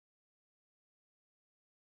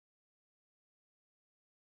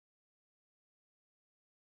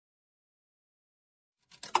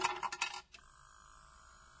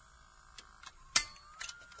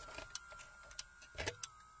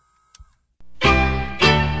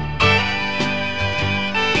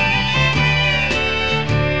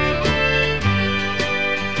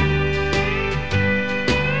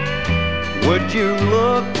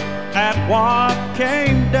at what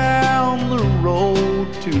came down the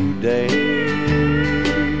road today,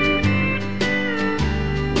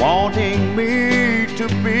 wanting me to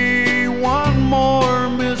be one more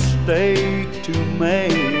mistake to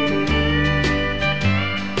make,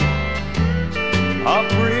 a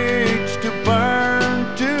bridge to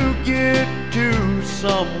burn to get to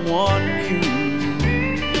someone new.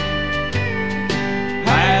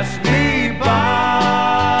 Pass me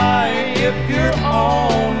by if you're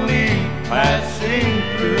only passing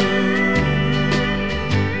through.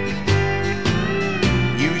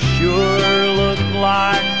 You sure look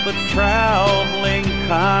like the traveling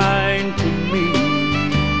kind to me.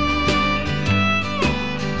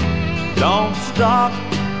 Don't stop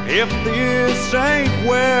if this ain't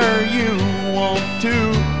where you want to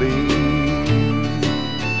be.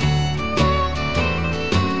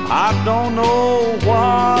 I don't know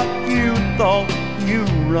what you thought you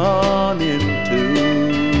run into.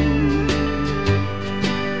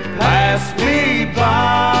 Pass me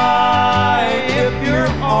by if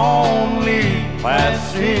you're only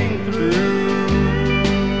passing through.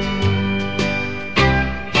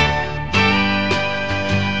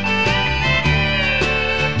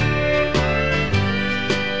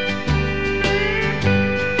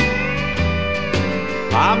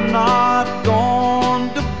 I'm not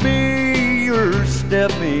going to be your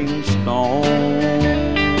stepping stone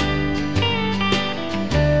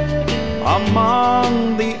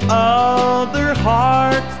among the other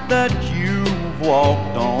hearts that you've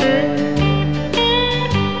walked on.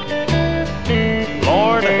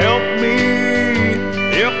 Lord, help me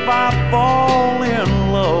if I fall in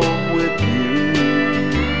love with you.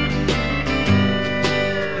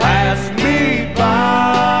 Pass me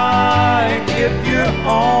by if you're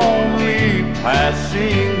only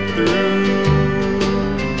passing